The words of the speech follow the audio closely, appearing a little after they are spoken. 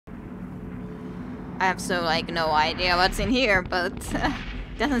I have so like no idea what's in here, but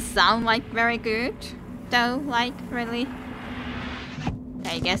doesn't sound like very good though, like really.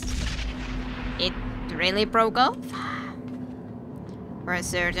 I guess it really broke off for a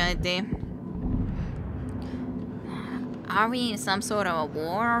certainty. Are we in some sort of a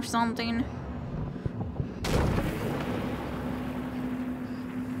war or something?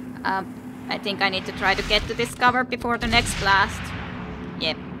 I think I need to try to get to this cover before the next blast.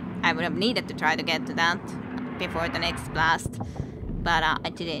 Yep, I would have needed to try to get to that before the next blast, but I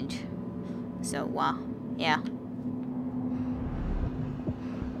didn't. So, yeah.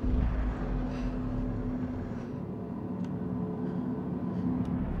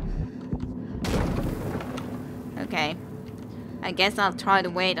 Okay. I guess I'll try to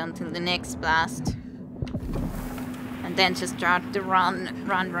wait until the next blast. And then just start to run.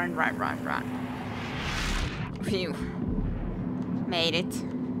 Phew. Made it.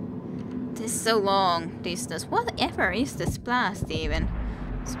 This is so long distance. Whatever is this blast even?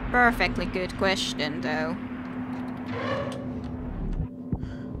 It's a perfectly good question though.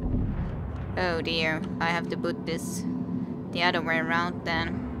 Oh dear, I have to put this the other way around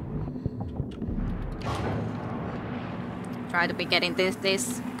then. Try to be getting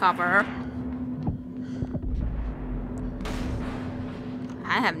this cover.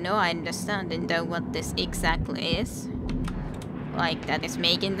 I have no understanding though what this exactly is. Like that is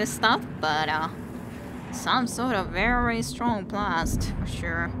making this stuff, but some sort of very strong blast for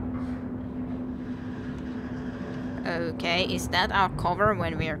sure. Okay, is that our cover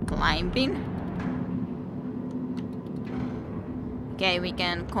when we are climbing? Okay, we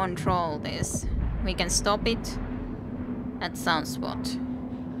can control this. We can stop it at some spot.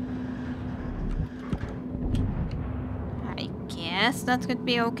 I guess that could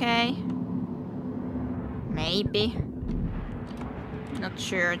be okay. Maybe. Not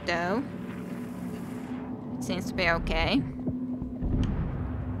sure though. Seems to be okay.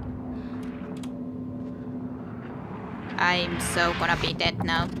 I'm so gonna be dead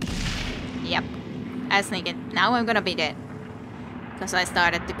now. Yep. I was thinking, now I'm gonna be dead. Because I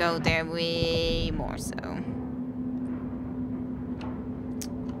started to go there way more so.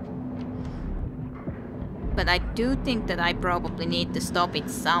 But I do think that I probably need to stop it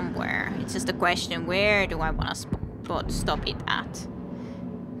somewhere. It's just a question, where do I want to stop it at?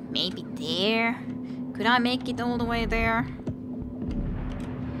 Maybe there? Could I make it all the way there?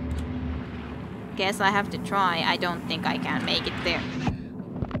 Guess I have to try. I don't think I can make it there.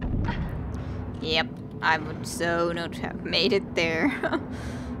 Yep, I would so not have made it there.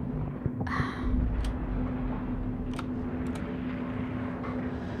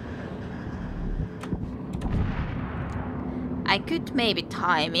 I could maybe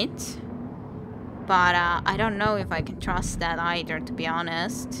time it, but I don't know if I can trust that either, to be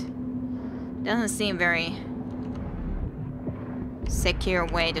honest. Doesn't seem very secure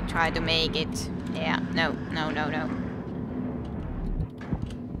way to try to make it. Yeah, no.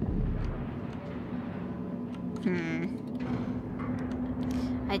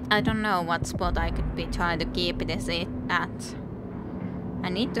 I don't know what spot I could be trying to keep it at. I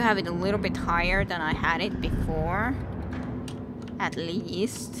need to have it a little bit higher than I had it before. At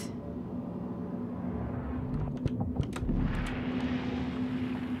least.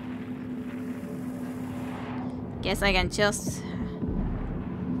 Guess I can just...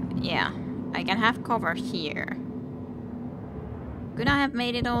 Yeah, I can have cover here. Could I have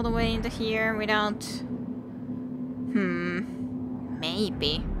made it all the way into here without...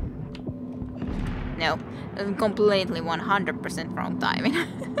 Maybe. No, completely 100% wrong timing.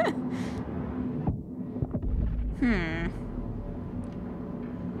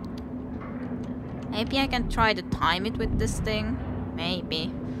 Maybe I can try to time it with this thing.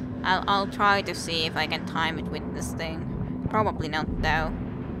 Maybe. I'll try to see if I can time it with this thing. Probably not though.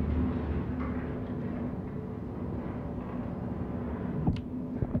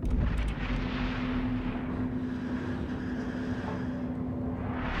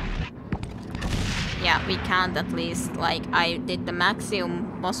 Yeah, we can't at least, like, I did the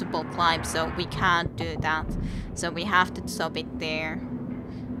maximum possible climb, so we can't do that. So we have to stop it there.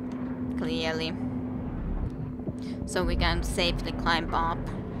 Clearly. So we can safely climb up.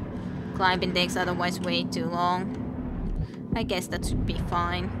 Climbing takes otherwise way too long. I guess that should be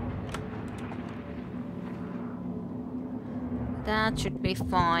fine. That should be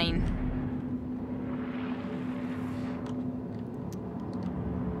fine.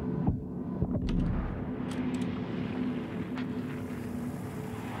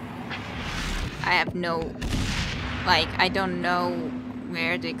 I have no... like, I don't know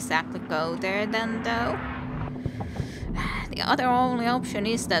where to exactly go there then, though. The other only option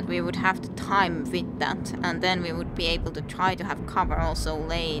is that we would have to time with that, and then we would be able to try to have cover also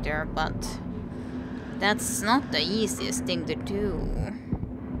later, but that's not the easiest thing to do.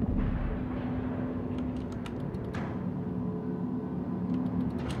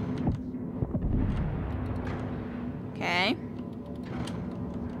 Okay.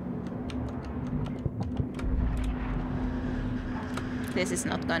 This is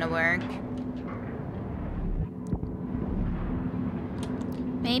not gonna work.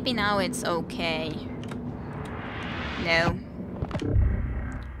 Maybe now it's okay. No.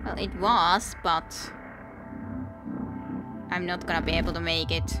 Well, it was, but I'm not gonna be able to make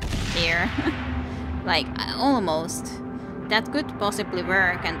it here. Like, almost. That could possibly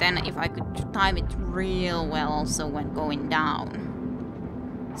work, and then if I could time it real well also when going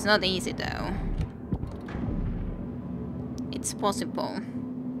down. It's not easy though. It's possible.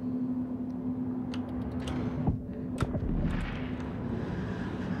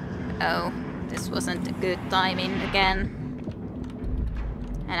 Oh, this wasn't a good timing again.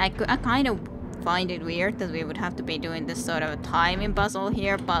 And I kind of find it weird that we would have to be doing this sort of a timing puzzle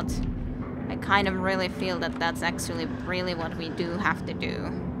here, but I kind of really feel that that's actually really what we do have to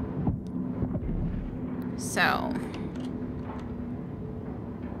do. So...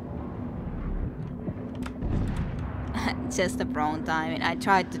 just the wrong timing. I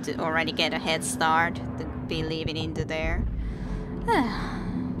tried to already get a head start to be leaving into there.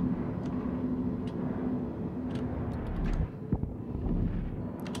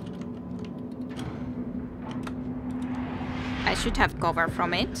 I should have cover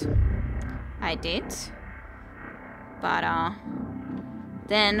from it. I did. But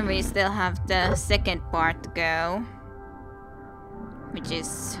then we still have the second part to go, which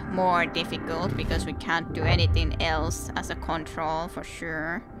is more difficult because we can't do anything else as a control for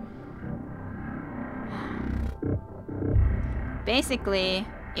sure. Basically,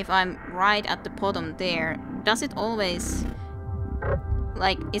 if I'm right at the bottom there, does it always...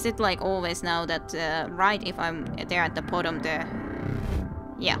 like, is it like always now that right if I'm there at the bottom there?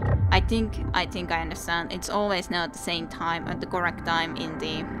 Yeah, I think I understand. It's always now at the same time, at the correct time in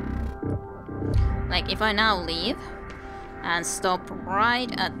the... like, if I now leave and stop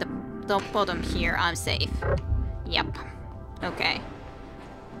right at the top bottom here, I'm safe. Yep. Okay.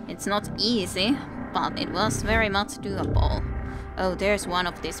 It's not easy, but it was very much doable. Oh, there's one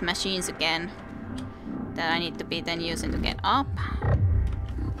of these machines again that I need to be then using to get up.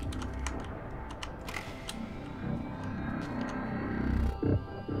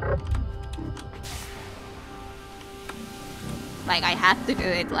 Like, I had to do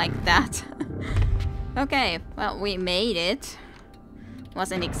it like that. Okay, well, we made it.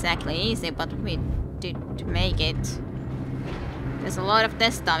 Wasn't exactly easy, but we did make it. There's a lot of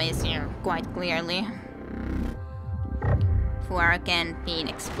test dummies here, quite clearly. Who are again being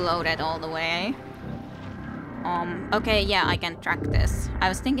exploded all the way. Okay, yeah, I can track this. I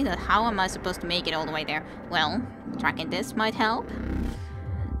was thinking that how am I supposed to make it all the way there? Well, tracking this might help.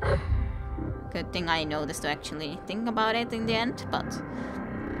 Good thing I noticed to actually think about it in the end, but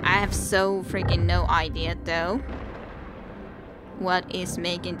I have so freaking no idea though what is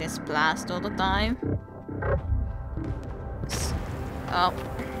making this blast all the time. Oh,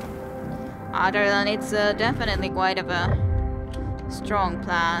 other than it's definitely quite of a strong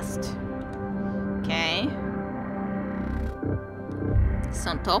blast. Okay, it's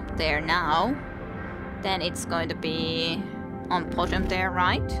on top there now. Then it's going to be on bottom there,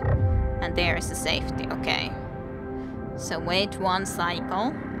 right? And there is the safety. Okay. So wait one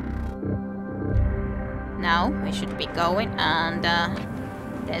cycle. Now we should be going, and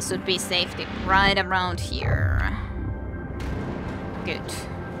there should be safety right around here. Good.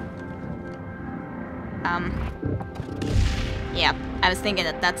 Yeah, I was thinking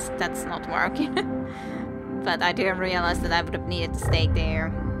that that's not working. But I didn't realize that I would have needed to stay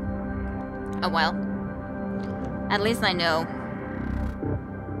there. Oh well. At least I know.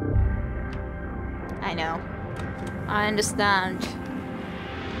 I know. I understand.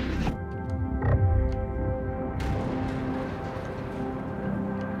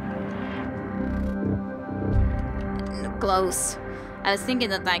 Close. I was thinking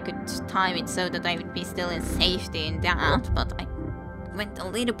that I could time it so that I would be still in safety in that, but I went a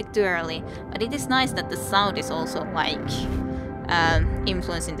little bit too early. But it is nice that the sound is also like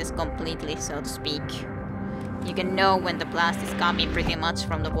influencing this completely, so to speak. You can know when the blast is coming pretty much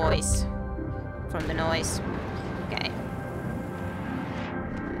from the voice, from the noise. Okay.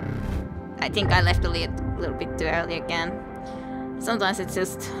 I think I left a little bit too early again. Sometimes it's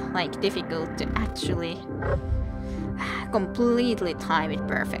just like difficult to actually completely time it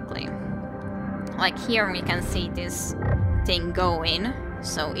perfectly. Like here we can see this thing going,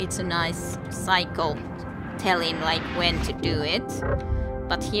 so it's a nice cycle telling like when to do it.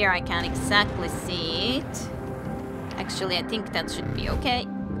 But here I can't exactly see it. Actually, I think that should be okay.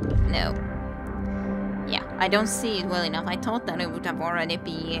 No. Yeah, I don't see it well enough. I thought that it would have already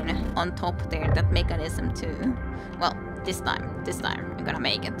been on top there, that mechanism too. Well, this time I'm gonna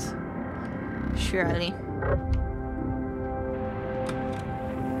make it. Surely.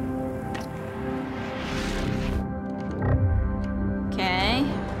 Okay.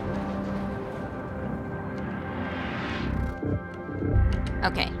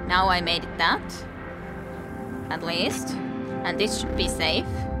 Okay, now I made it that. At least. And this should be safe.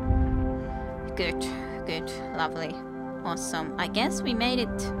 Good, good, lovely. Awesome. I guess we made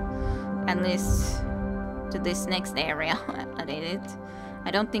it at least to this next area. I did it.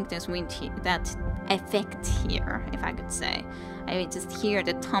 I don't think there's wind that effect here, if I could say. I just hear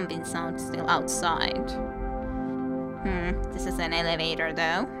the thumping sound still outside. This is an elevator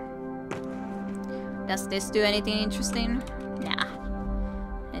though. Does this do anything interesting? Nah.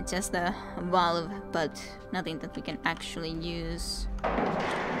 It's just a valve, but nothing that we can actually use.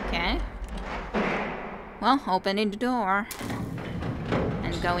 Okay. Well, opening the door.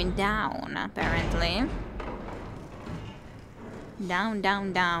 And going down, apparently. Down,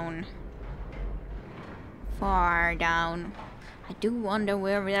 down, down. Far down. I do wonder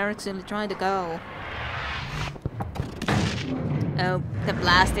where we're actually trying to go. Oh, the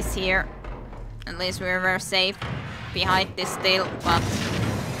blast is here. At least we're safe behind this still, but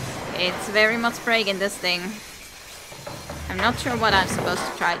it's very much breaking this thing. I'm not sure what I'm supposed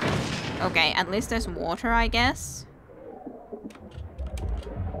to try. Okay, at least there's water, I guess.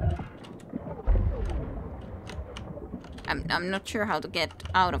 I'm not sure how to get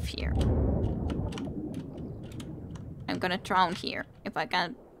out of here. I'm gonna drown here if I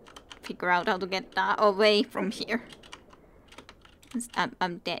can't figure out how to get away from here.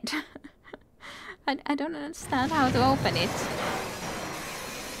 I'm dead. I don't understand how to open it.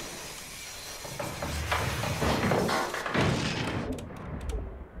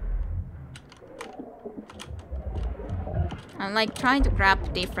 I'm like trying to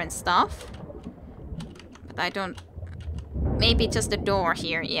grab different stuff, but I don't. Maybe just the door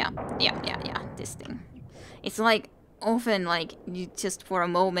here. Yeah, this thing. It's like often like you just for a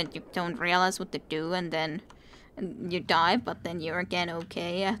moment you don't realize what to do, and then you die, but then you're again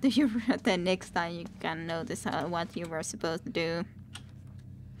okay after you. Then next time you can notice what you were supposed to do.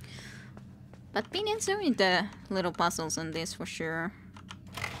 But been enjoying the little puzzles in this for sure.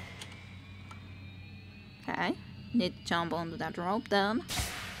 Okay, need to jump onto that rope then.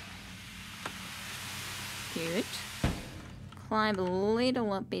 Good. Climb a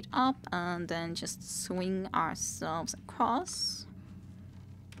little bit up and then just swing ourselves across.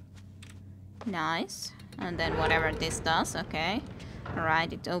 Nice. And then whatever this does, okay.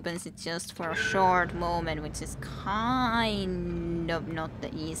 Alright, it opens it just for a short moment, which is kind of not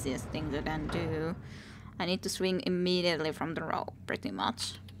the easiest thing to then do. I need to swing immediately from the rope, pretty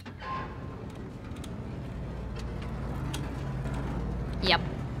much. Yep,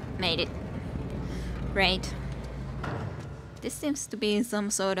 made it. Great. This seems to be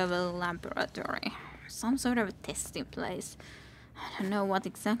some sort of a laboratory. Some sort of a testing place. I don't know what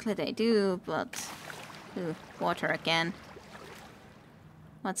exactly they do, but... Ooh, water again.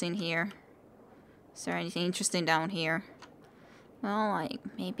 What's in here? Is there anything interesting down here? Well,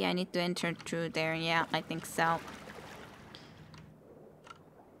 maybe I need to enter through there. Yeah, I think so.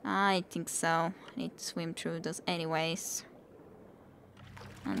 I think so. I need to swim through those anyways.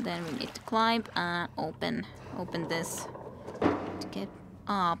 And then we need to climb and open this to get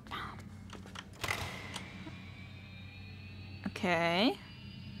up. Okay.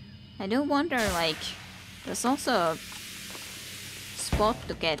 I do wonder, like, there's also a spot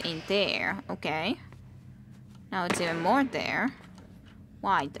to get in there. Okay. Now it's even more there.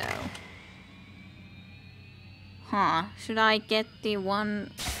 Why though? Huh. Should I get the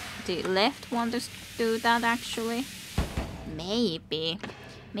left one to do that actually? Maybe.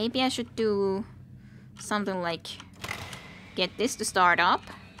 Maybe I should do something like get this to start up.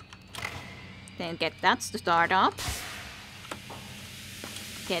 Then get that to start up.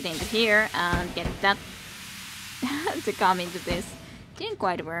 Get into here and get that to come into this. Didn't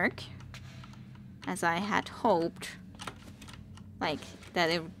quite work as I had hoped. Like that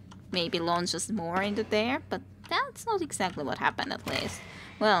it maybe launches more into there, but that's not exactly what happened at least.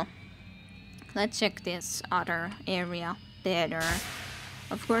 Well, let's check this other area better.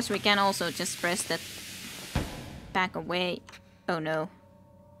 Of course we can also just press that back away. Oh no.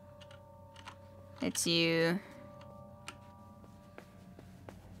 It's you.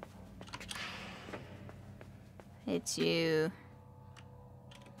 It's you.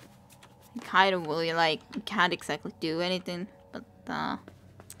 Kind of will, like, can't exactly do anything, but,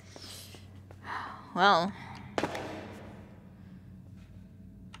 well.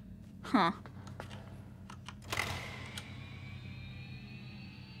 Huh.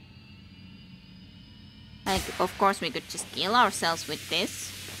 Like, of course we could just kill ourselves with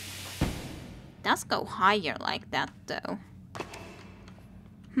this. It does go higher like that, though.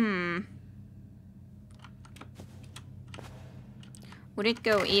 Would it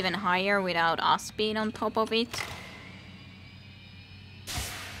go even higher without us being on top of it?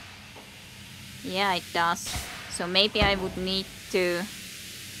 Yeah, it does. So maybe I would need to...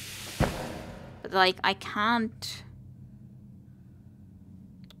 But, like, I can't...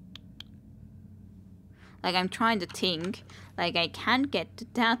 Like, I'm trying to think. Like, I can get to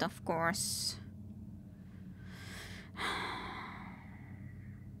that, of course.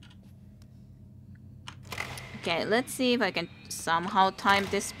 Okay, let's see if I can somehow time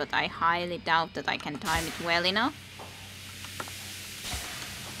this, but I highly doubt that I can time it well enough.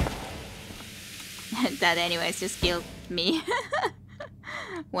 That anyways just killed me.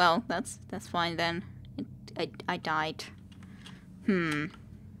 Well, that's fine then. I died.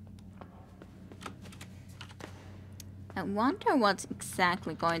 I wonder what's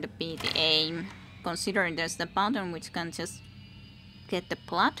exactly going to be the aim, considering there's the button which can just get the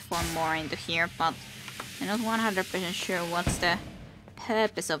platform more into here, but I'm not 100% sure what's the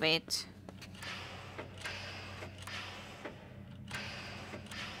purpose of it.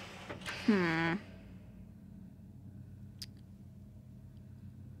 I'm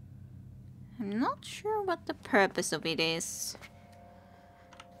not sure what the purpose of it is.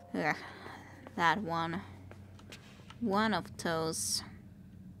 Ugh, that one. One of those.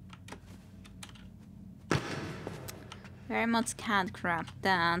 Very much can't grab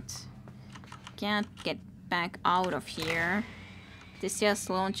that. Can't get back out of here. This just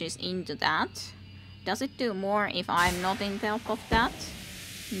launches into that. Does it do more if I'm not in top of that?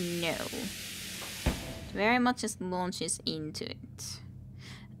 No. It very much just launches into it.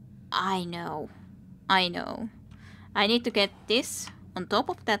 I know. I know. I need to get this on top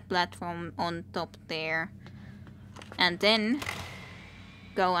of that platform on top there. And then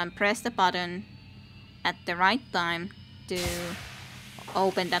go and press the button at the right time to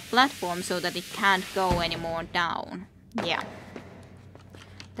open that platform so that it can't go anymore down. Yeah.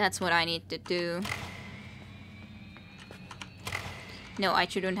 That's what I need to do. No, I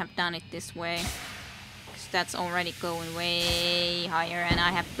shouldn't have done it this way. Because that's already going way higher and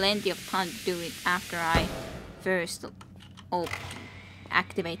I have plenty of time to do it after I first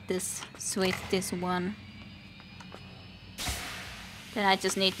activate this, switch this one. Then I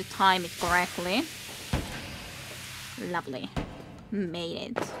just need to time it correctly. Lovely.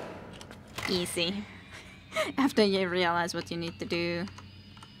 Made it. Easy. After you realize what you need to do.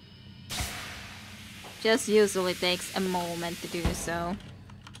 Just usually takes a moment to do so.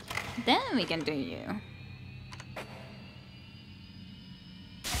 Then we can do you.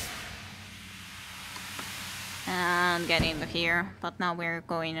 And get into here. But now we're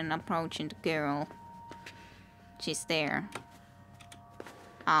going and approaching the girl. She's there.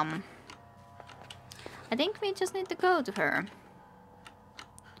 I think we just need to go to her.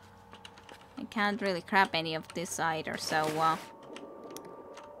 I can't really grab any of this either, so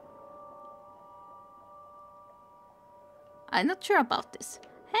I'm not sure about this.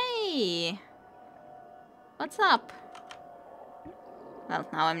 Hey! What's up? Well,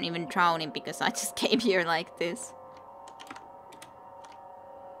 now I'm even drowning because I just came here like this.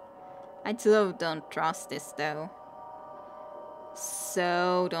 I so don't trust this though.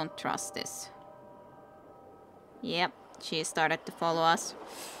 So don't trust this. Yep, she started to follow us.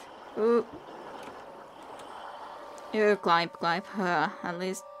 Ooh. Climb. At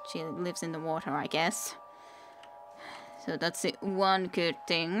least she lives in the water, I guess. So that's the one good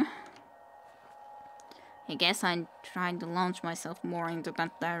thing. I guess I'm trying to launch myself more into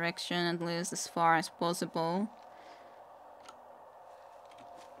that direction, at least as far as possible.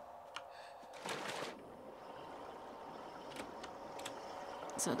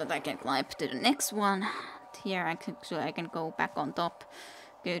 So that I can climb to the next one. Here I can go back on top.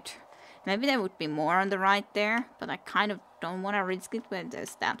 Good. Maybe there would be more on the right there, but I kind of don't want to risk it when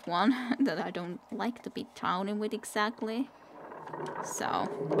there's that one that I don't like to be drowning with exactly. So,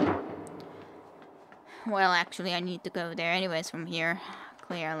 well, actually I need to go there anyways from here,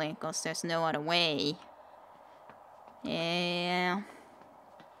 clearly, because there's no other way. Yeah.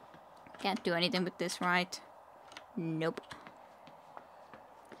 Can't do anything with this, right? Nope.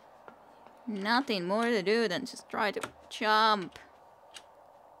 Nothing more to do than just try to jump.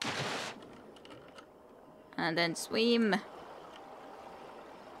 And then swim.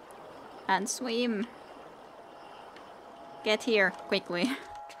 And swim. Get here, quickly.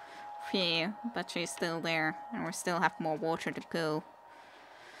 Phew, but she's still there. And we still have more water to go.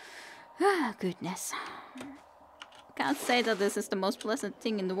 Ah, goodness. Can't say that this is the most pleasant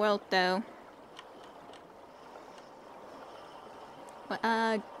thing in the world, though. But,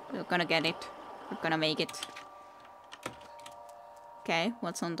 we're gonna get it. We're gonna make it. Okay,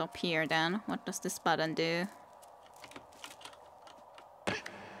 what's on top here then? What does this button do?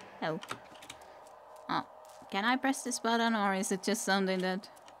 Oh. Oh. Can I press this button, or is it just something that...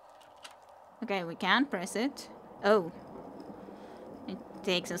 Okay, we can press it. Oh. It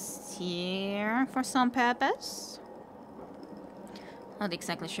takes us here for some purpose. Not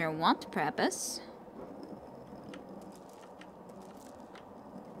exactly sure what purpose.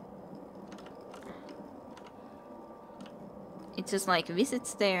 It just like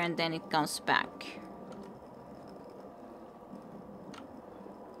visits there and then it comes back.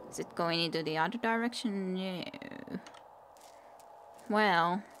 Is it going into the other direction? No.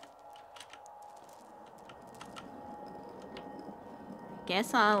 Well.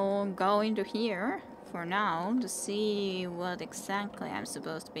 Guess I'll go into here for now to see what exactly I'm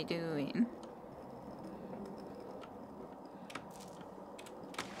supposed to be doing.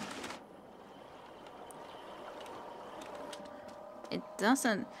 It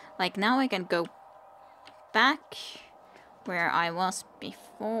doesn't... Like, now I can go back where I was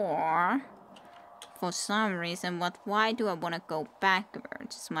before for some reason, but why do I want to go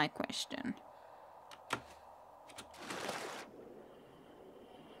backwards is my question.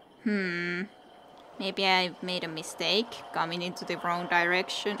 Maybe I made a mistake coming into the wrong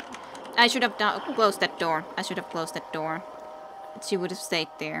direction. I should have closed that door. I should have closed that door. She would have stayed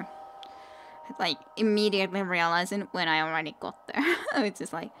there. Like, immediately realizing when I already got there. It's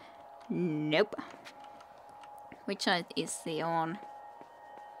just like, nope. Which side is the on?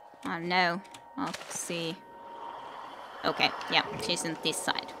 Oh no. I'll see. Okay, yeah, she's on this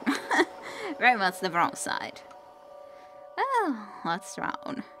side. Very much the wrong side. Oh, what's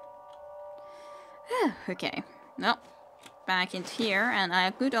wrong? Okay, well, back in here, and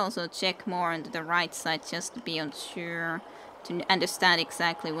I could also check more on the right side just to be unsure, to understand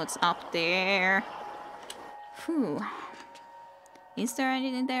exactly what's up there. Phew. Is there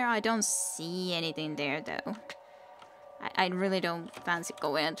anything there? I don't see anything there, though. I really don't fancy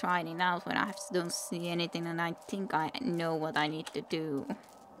going and trying it out when I don't see anything, and I think I know what I need to do.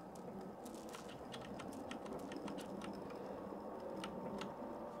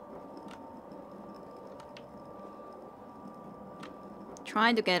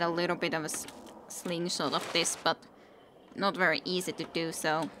 Trying to get a little bit of a slingshot of this, but not very easy to do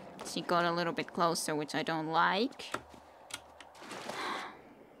so. She got a little bit closer, which I don't like.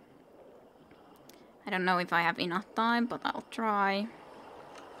 I don't know if I have enough time, but I'll try.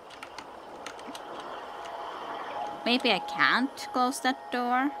 Maybe I can't close that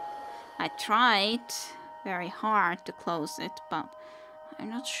door. I tried very hard to close it, but I'm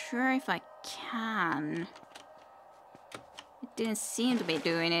not sure if I can. It didn't seem to be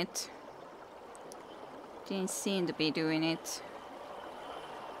doing it. Didn't seem to be doing it.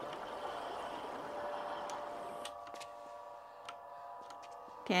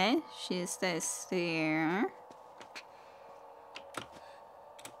 Okay, she stays there.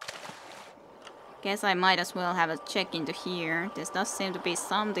 Guess I might as well have a check into here. There does seem to be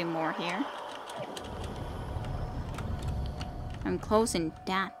something more here. I'm closing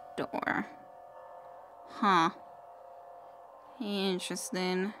that door. Huh.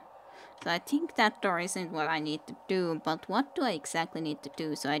 Interesting. So I think that door isn't what I need to do, but what do I exactly need to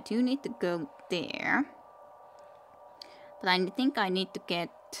do? So I do need to go there. But I think I need to get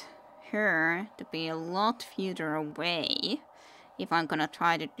her to be a lot further away if I'm gonna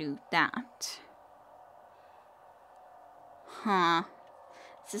try to do that. Huh.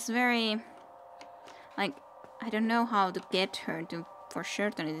 This is very... Like, I don't know how to get her to for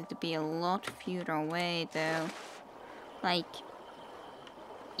certain to be a lot further away though. Like,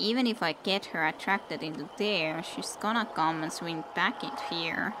 even if I get her attracted into there, she's gonna come and swing back into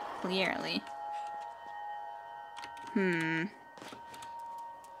here, clearly.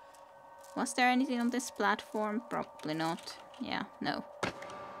 Was there anything on this platform? Probably not. Yeah, no.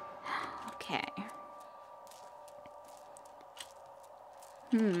 Okay.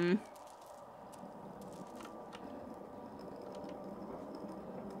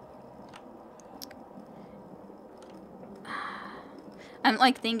 I'm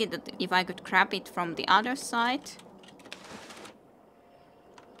like thinking that if I could grab it from the other side.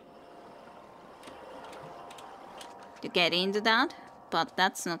 To get into that, but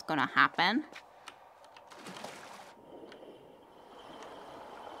that's not gonna happen.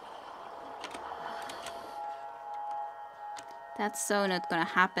 That's so not gonna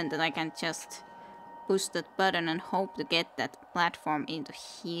happen that I can just push that button and hope to get that platform into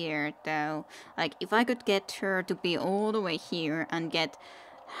here, though. Like, if I could get her to be all the way here and get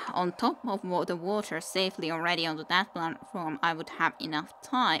on top of the water safely already onto that platform, I would have enough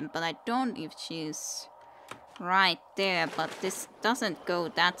time. But I don't if she's right there. But this doesn't go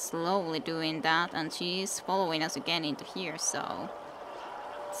that slowly doing that, and she's following us again into here, so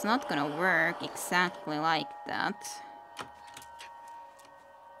it's not gonna work exactly like that.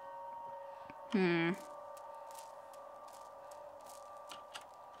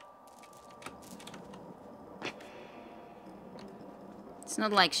 It's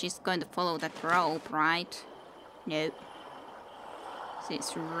not like she's going to follow that rope, right? Nope.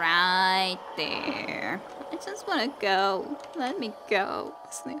 She's right there. I just want to go. Let me go.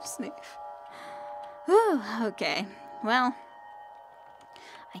 Sniff, sniff. Whew, okay. Well,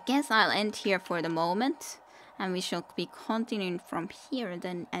 I guess I'll end here for the moment. And we shall be continuing from here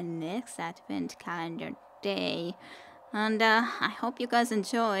then a next advent calendar day. And I hope you guys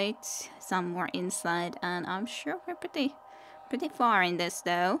enjoyed some more insight. And I'm sure we're pretty far in this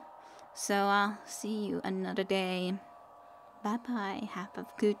though. So I'll see you another day. Bye bye. Have a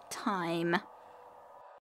good time.